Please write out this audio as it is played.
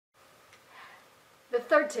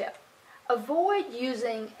Third tip, avoid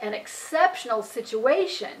using an exceptional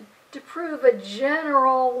situation to prove a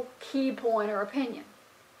general key point or opinion.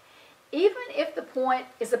 Even if the point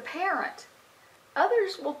is apparent,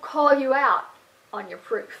 others will call you out on your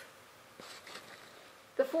proof.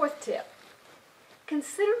 The fourth tip,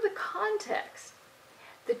 consider the context.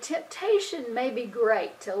 The temptation may be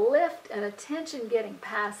great to lift an attention-getting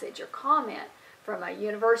passage or comment from a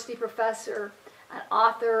university professor, an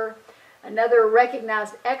author, another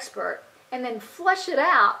recognized expert, and then flush it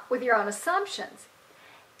out with your own assumptions.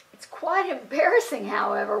 It's quite embarrassing,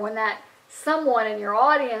 however, when that someone in your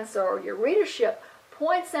audience or your readership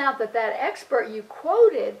points out that that expert you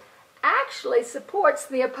quoted actually supports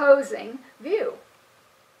the opposing view.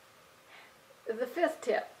 The fifth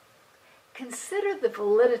tip, consider the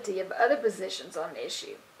validity of other positions on an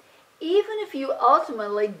issue. Even if you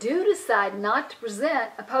ultimately do decide not to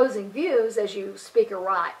present opposing views as you speak or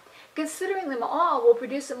write, considering them all will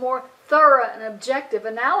produce a more thorough and objective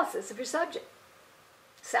analysis of your subject.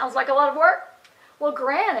 Sounds like a lot of work? Well,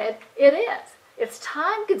 granted, it is. It's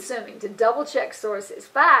time-consuming to double-check sources,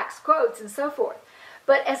 facts, quotes, and so forth.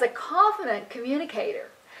 But as a confident communicator,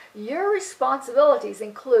 your responsibilities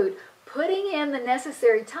include putting in the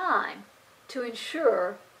necessary time to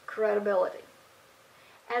ensure credibility.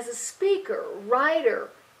 As a speaker, writer,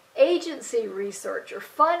 agency researcher,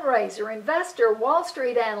 fundraiser, investor, Wall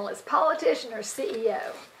Street analyst, politician, or CEO,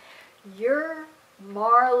 you're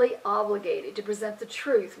morally obligated to present the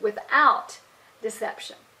truth without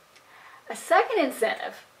deception. A second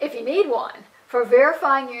incentive, if you need one, for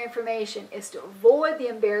verifying your information is to avoid the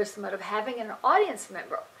embarrassment of having an audience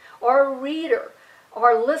member or a reader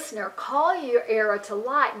or listener call your error to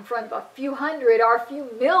light in front of a few hundred or a few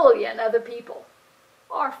million other people,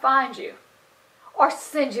 or find you, or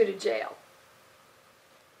send you to jail.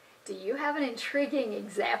 Do you have an intriguing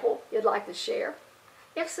example you'd like to share?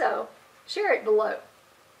 If so, share it below.